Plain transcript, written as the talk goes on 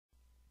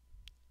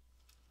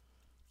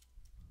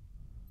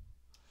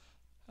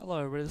Hello,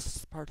 everybody. This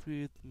is part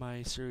 3 of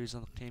my series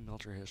on the Canadian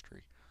military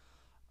history.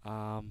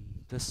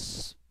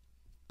 This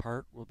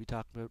part we'll be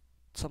talking about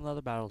some of the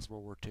other battles of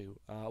World War II.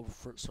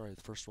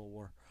 The First World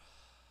War.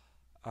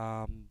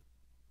 Um,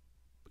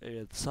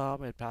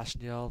 some at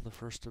Passchendaele, the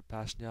first of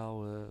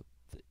Passchendaele,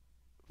 the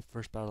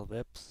first Battle of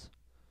Ypres.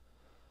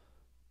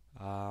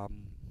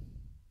 Um,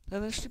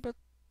 and there's but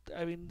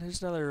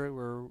there's another area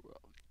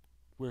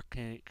where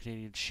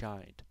Canadians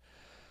shined.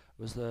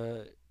 It was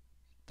the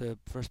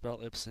first Battle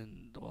of Ypres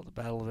the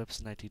Battle of Ypres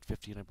in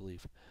 1915, I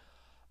believe.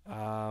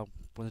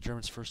 When the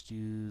Germans first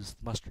used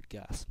mustard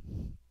gas.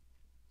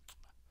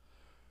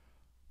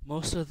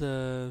 Most of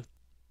the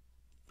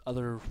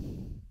other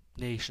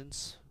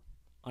nations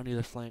on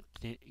either flank,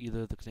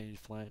 either of the Canadian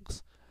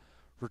flanks,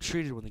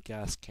 retreated when the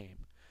gas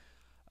came.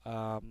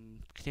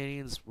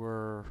 Canadians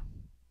were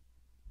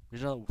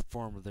another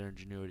form of their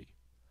ingenuity.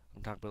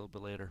 I'm talking about a little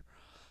bit later.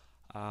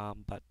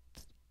 But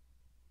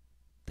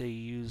they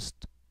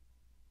used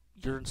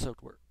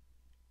urine-soaked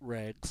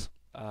rags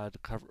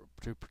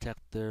to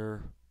protect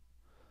their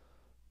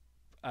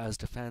as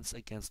defense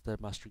against the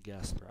mustard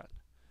gas threat.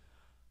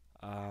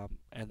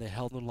 And they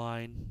held the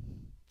line,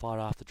 fought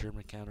off the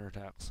German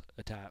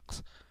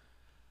attacks.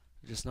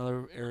 Just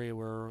another area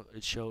where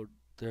it showed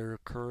their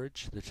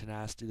courage, their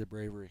tenacity, their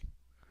bravery,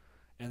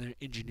 and their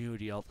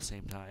ingenuity all at the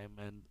same time.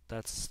 And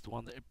that's the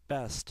one that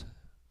best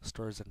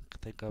stories I can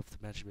think of to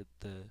mention with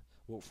the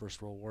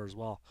First World War as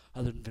well,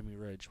 other than Vimy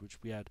Ridge,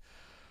 which we had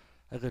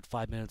a good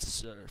 5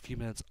 minutes, a few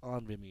minutes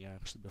on Vimy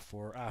actually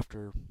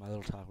after my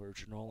little talk with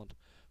Richard Noland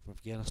from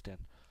Afghanistan.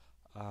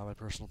 My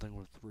personal thing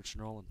with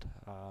Richard Noland.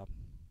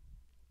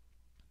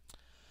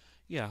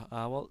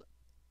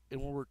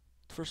 In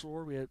First World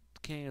War, we had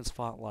Canadians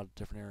fought in a lot of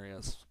different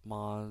areas: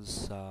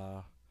 Mons,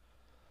 the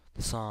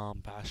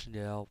Somme,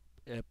 Passchendaele,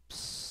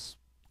 Ypres,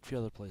 a few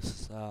other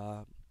places.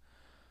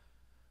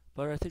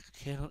 But I think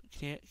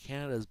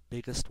Canada's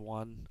biggest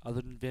one,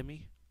 other than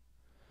Vimy,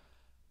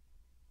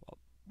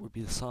 would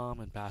be the Somme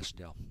and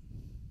Passchendaele.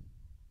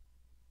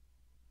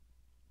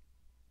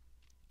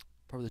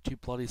 Probably the two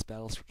bloodiest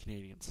battles for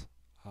Canadians.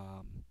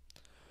 Um,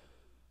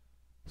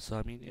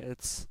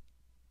 it's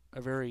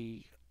a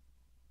very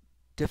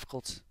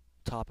difficult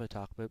topic to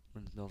talk about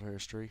in military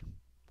history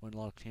when a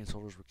lot of Canadian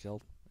soldiers were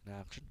killed in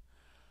action.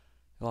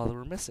 A lot of them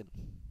were missing.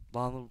 A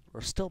lot of them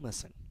are still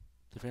missing.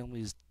 The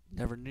families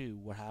never knew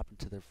what happened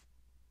to their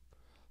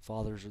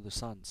fathers or their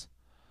sons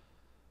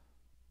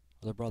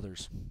or their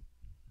brothers.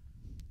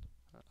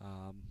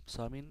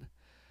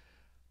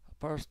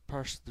 Part of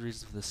the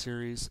reason for the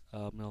series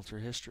of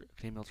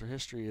Canadian military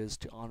history, is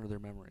to honor their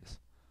memories.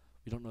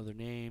 We don't know their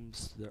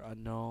names; they're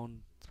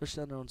unknown,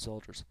 especially unknown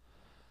soldiers.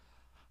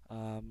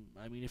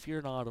 If you're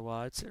in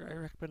Ottawa, I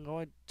recommend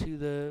going to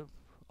the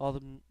all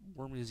the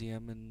War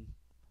Museum and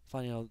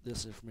finding out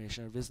this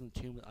information, or visiting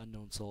the Tomb of the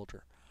Unknown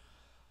Soldier.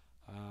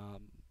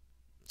 Um,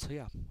 so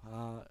yeah,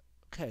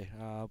 okay.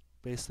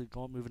 Basically,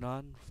 moving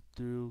on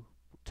through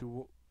to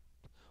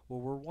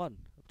World War One.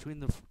 Between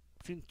the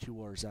two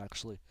wars,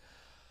 actually,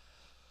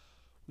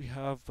 we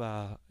have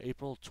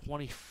April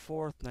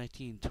 24th,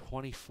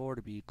 1924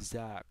 to be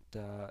exact.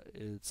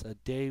 It's a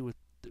day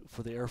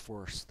for the Air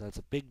Force. That's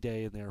a big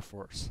day in the Air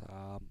Force.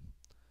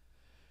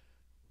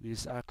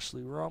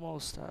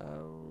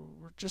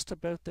 We're just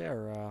about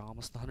there.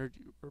 Almost 100.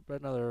 We're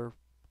about another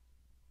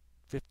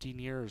 15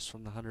 years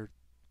from the 100th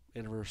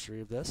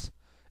anniversary of this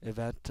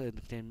event in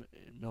Canadian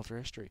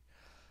military history.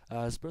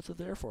 It's the birth of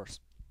the Air Force.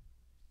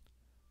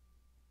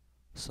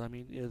 So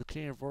the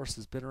Canadian Air Force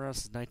has been around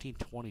since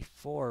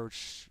 1924,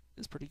 which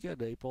is pretty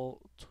good.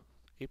 April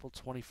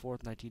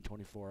 24th,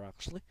 1924,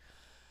 actually.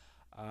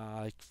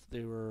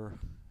 They were.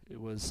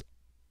 It was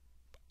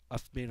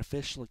made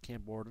official at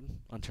Camp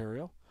Borden,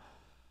 Ontario.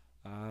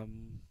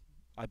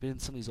 I've been in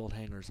some of these old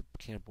hangars at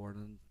Camp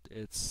Borden.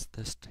 It's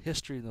the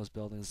history in those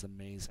buildings is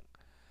amazing.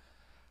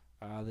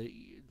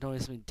 They know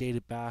something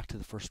dated back to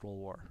the First World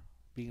War,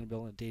 being in a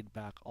building that dated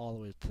back all the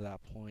way to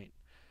that point,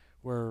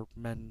 where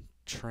men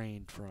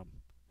trained for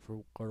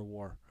go to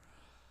war.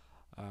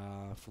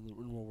 From in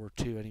World War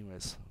II,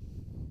 anyways.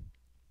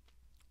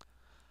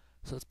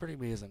 So it's pretty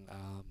amazing.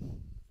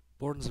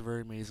 Borden's a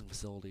very amazing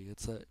facility.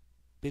 It's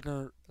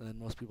bigger than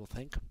most people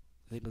think.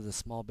 I think it's a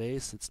small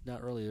base. It's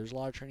not really. There's a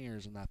lot of training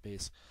areas in that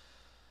base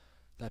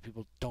that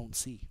people don't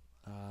see.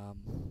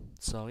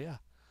 So yeah.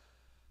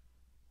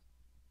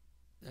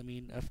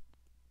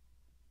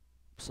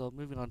 So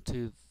moving on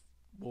to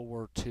World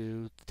War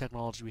II, the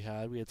technology we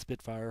had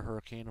Spitfire,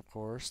 Hurricane, of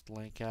course, the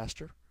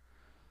Lancaster,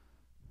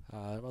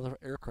 other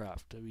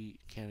aircraft that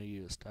Canada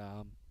used.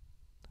 I'm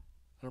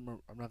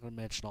not going to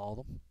mention all of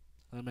them.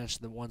 I'm going to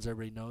mention the ones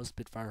everybody knows: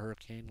 Spitfire,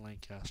 Hurricane,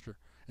 Lancaster,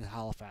 and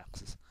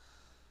Halifaxes.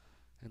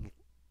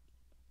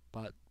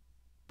 But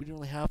we didn't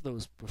really have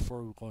those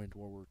before we were going into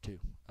World War II.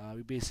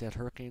 We basically had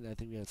Hurricane. I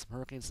think we had some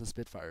Hurricanes and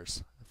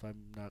Spitfires, if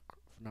I'm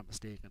not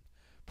mistaken,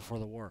 before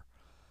the war.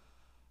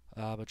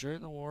 But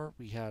during the war,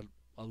 we had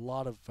a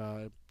lot of,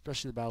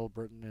 especially the Battle of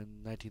Britain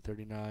in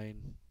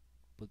 1939,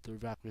 with the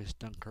evacuation of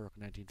Dunkirk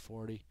in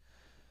 1940,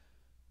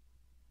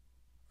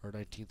 or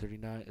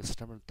 1939,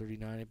 September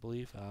 39, I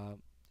believe.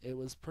 It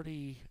was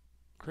pretty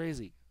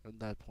crazy at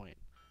that point.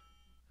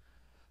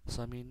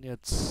 So I mean,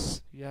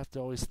 it's you have to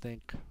always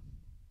think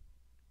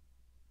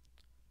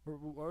what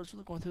was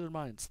really going through their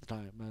minds at the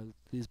time.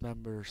 These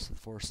members of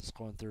the forces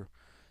going through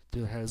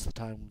their heads at the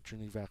time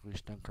during the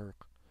evacuation of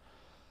Dunkirk.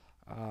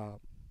 Uh,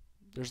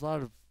 there's a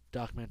lot of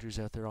documentaries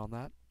out there on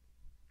that.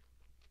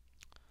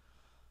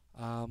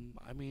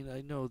 I mean,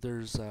 I know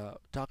there's a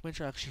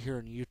documentary actually here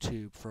on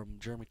YouTube from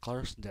Jeremy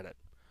Clarkson did it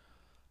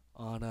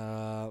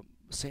on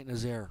Saint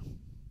Nazaire,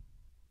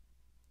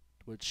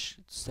 which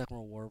Second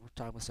World War. We're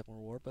talking about Second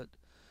World War, but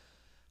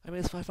I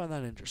mean, I find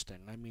that interesting.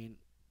 I mean,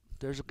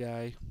 there's a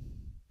guy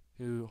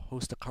who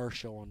hosts a car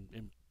show on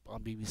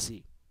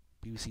BBC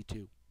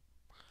Two,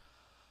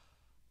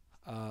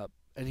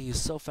 and he is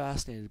so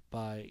fascinated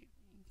by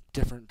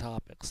different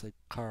topics like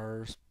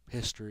cars,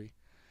 history.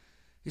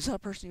 He's not a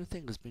person you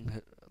think is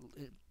being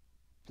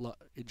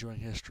enjoying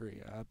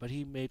history, but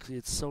he makes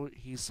it so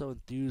he's so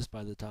enthused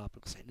by the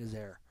topic Saint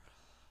Nazaire.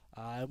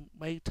 I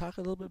might talk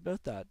a little bit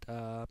about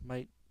that.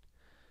 Might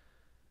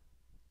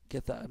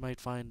get that. I might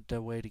find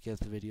a way to get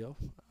the video,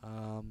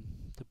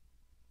 to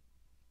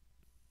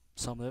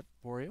some of it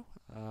for you,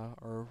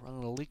 or I'm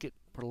gonna link it.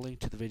 Put a link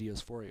to the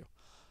videos for you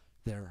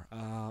there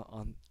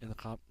on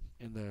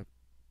in the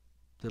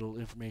little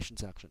information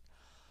section.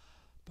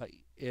 But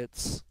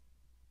it's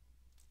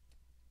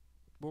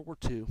World War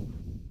II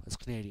as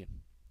Canadian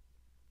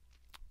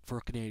for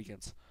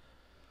Canadians.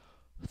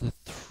 The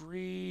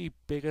three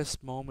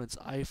biggest moments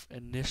I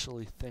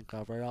initially think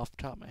of right off the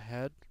top of my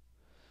head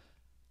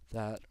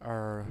that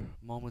are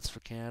moments for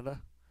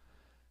Canada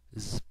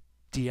is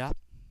Dieppe,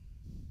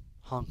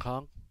 Hong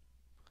Kong,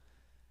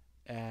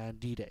 and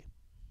D-Day.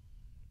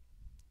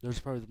 Those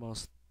are probably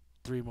the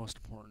three most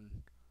important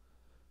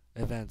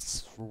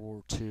events for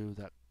World War II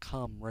that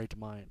come right to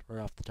mind,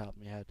 right off the top of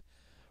my head,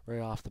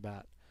 right off the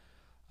bat.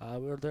 We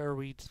were there.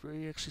 We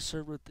actually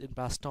served in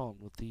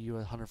Bastogne with the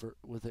U.S.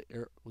 with the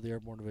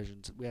Airborne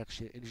Divisions. We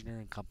actually an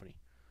engineering company,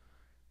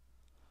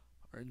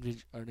 or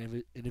an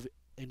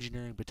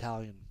engineering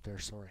battalion there.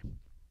 Sorry.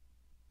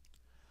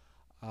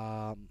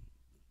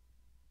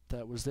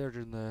 That was there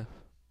during the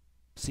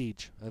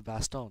siege of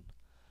Bastogne.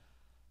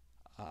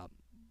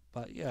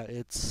 But yeah,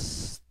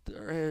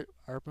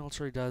 our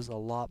military does a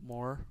lot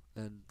more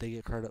than they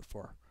get credit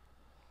for.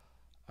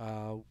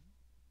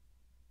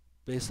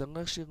 I'm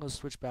actually going to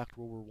switch back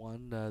to World War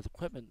One. The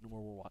equipment in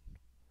World War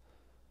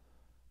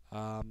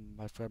One.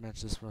 My friend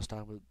mentioned this when I was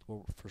talking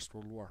about the First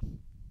World War.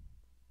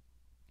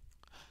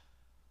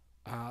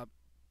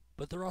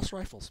 But the Ross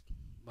rifles.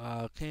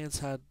 Canadians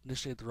had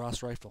initiated the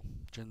Ross rifle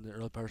during the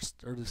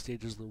early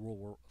stages of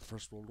the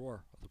First World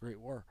War, of the Great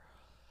War.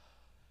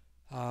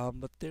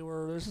 But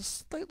there's a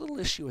slight little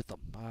issue with them.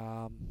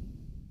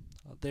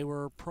 They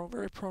were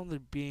very prone to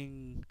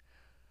being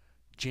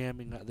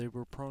jamming. They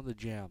were prone to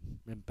jam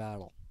in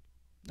battle.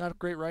 Not a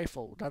great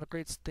rifle. Not a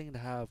great thing to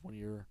have when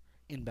you're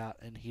in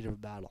heat of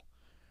battle.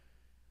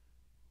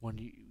 When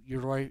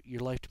your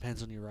life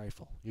depends on your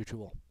rifle, your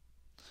tool.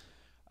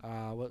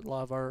 What a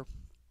lot of our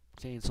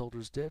Canadian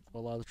soldiers did,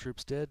 what a lot of the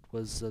troops did,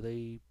 was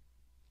they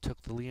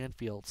took the Lee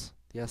Enfields,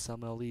 the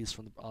SMLEs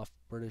from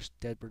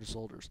dead British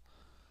soldiers,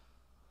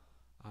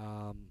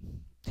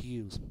 to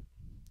use.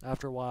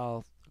 After a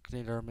while, the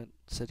Canadian government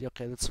said,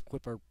 "Okay, let's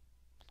equip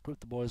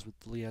the boys with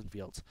the Lee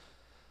Enfields."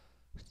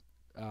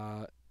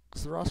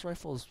 Because the Ross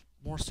rifle is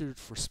more suited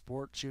for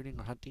sport shooting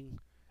or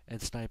hunting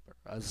and sniper,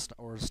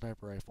 or a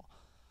sniper rifle,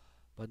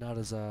 but not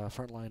as a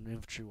frontline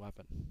infantry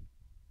weapon.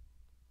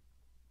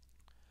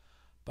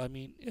 But I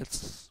mean,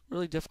 it's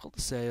really difficult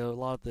to say. A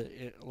lot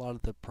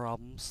of the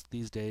problems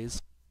these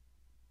days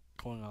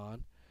going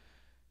on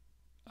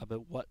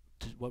about what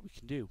we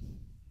can do,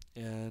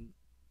 and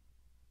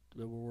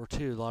in World War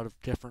II, a lot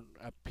of different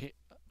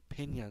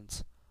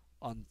opinions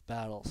on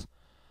battles,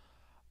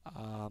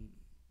 on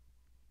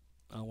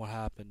what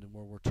happened in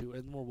World War II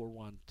and World War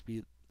One to be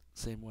the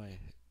same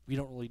way. We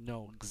don't really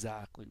know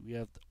exactly. We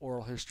have the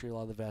oral history of a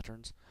lot of the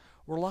veterans.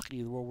 We're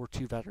lucky the World War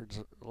II veterans,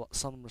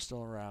 some of them are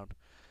still around.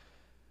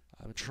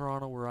 In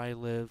Toronto, where I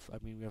live, I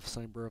mean, we have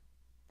Sunnybrook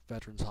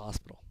Veterans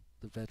Hospital,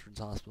 the Veterans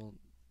Hospital in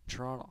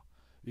Toronto.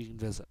 We can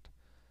visit.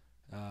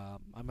 I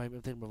might be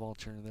thinking of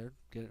volunteering there,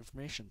 get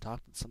information,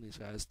 talk to some of these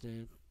guys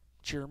to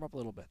cheer them up a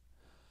little bit.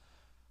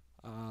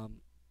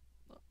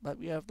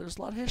 But there's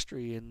a lot of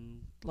history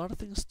and a lot of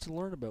things to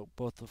learn about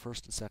both the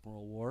First and Second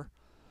World War.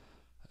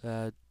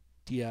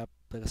 Dieppe,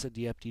 like I said,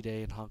 Dieppe,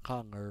 D-Day, and Hong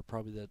Kong are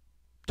probably the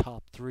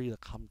top three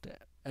that come to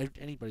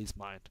anybody's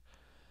mind.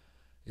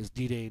 Is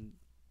D-Day and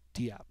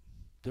Dieppe.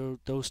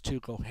 Those two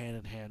go hand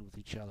in hand with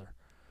each other.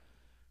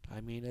 I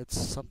mean, it's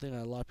something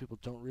that a lot of people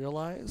don't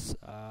realize.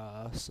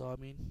 So I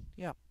mean,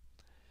 yeah.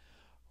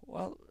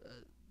 Well,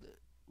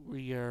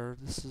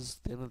 this is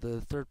the end of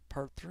the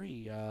part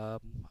 3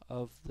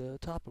 of the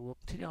topic. We'll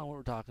continue on what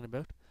we're talking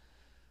about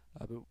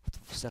the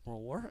Second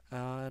World War,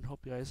 and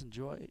hope you guys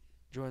enjoying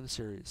the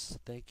series.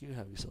 Thank you.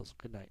 Have yourselves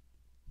a good night.